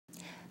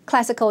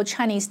Classical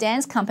Chinese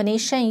dance company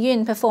Shen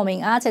Yun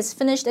Performing Arts has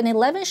finished an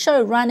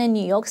 11-show run in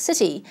New York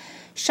City.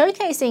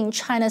 Showcasing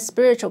China's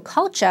spiritual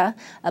culture,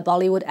 a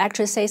Bollywood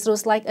actress says it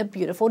was like a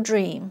beautiful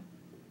dream.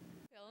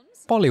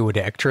 Bollywood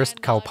actress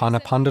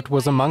Kalpana Pandit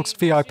was amongst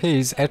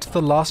VIPs at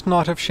the last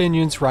night of Shen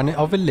Yun's run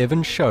of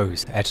 11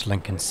 shows at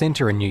Lincoln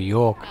Center in New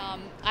York.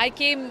 I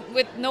came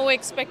with no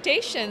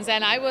expectations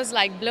and I was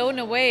like blown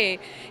away.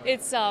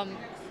 It's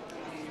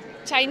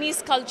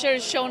Chinese culture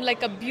is shown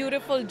like a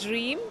beautiful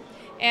dream,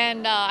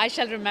 and I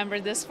shall remember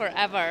this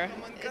forever.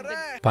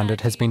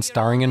 Pandit has been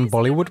starring in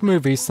Bollywood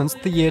movies since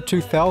the year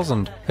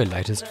 2000. Her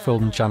latest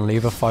film,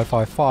 Janleva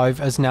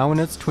 555, is now in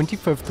its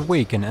 25th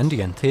week in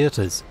Indian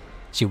theatres.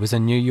 She was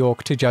in New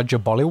York to judge a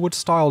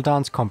Bollywood-style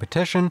dance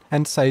competition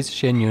and says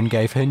Shen Yun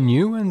gave her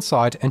new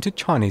insight into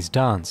Chinese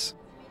dance.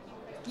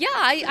 Yeah,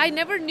 I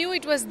never knew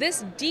it was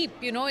this deep,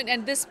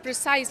 and this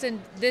precise and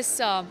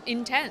this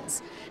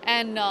intense.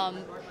 And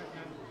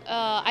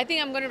I think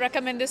I'm going to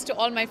recommend this to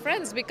all my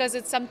friends because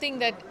it's something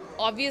that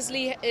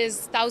obviously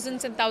is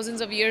thousands and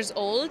thousands of years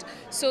old.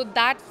 So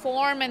that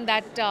form and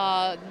that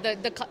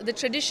the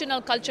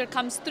traditional culture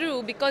comes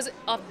through because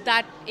of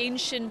that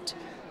ancient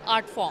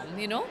art form,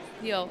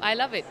 I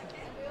love it.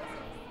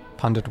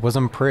 Pandit was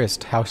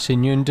impressed how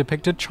Shen Yun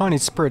depicted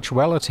Chinese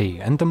spirituality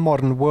and the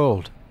modern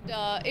world.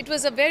 It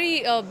was a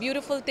very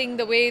beautiful thing,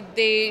 the way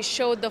they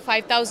showed the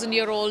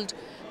 5,000-year-old,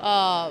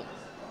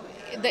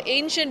 the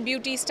ancient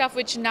beauty stuff,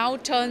 which now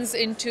turns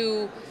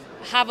into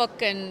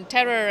havoc and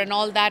terror and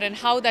all that, and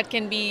how that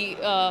can be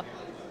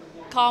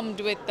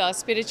calmed with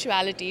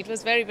spirituality. It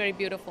was very, very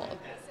beautiful.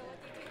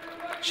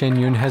 Shen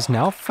Yun has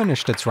now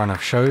finished its run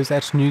of shows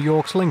at New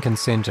York's Lincoln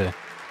Center.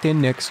 Their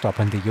next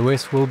stop in the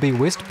US will be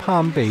West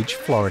Palm Beach,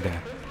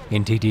 Florida.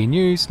 NTD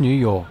News, New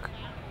York.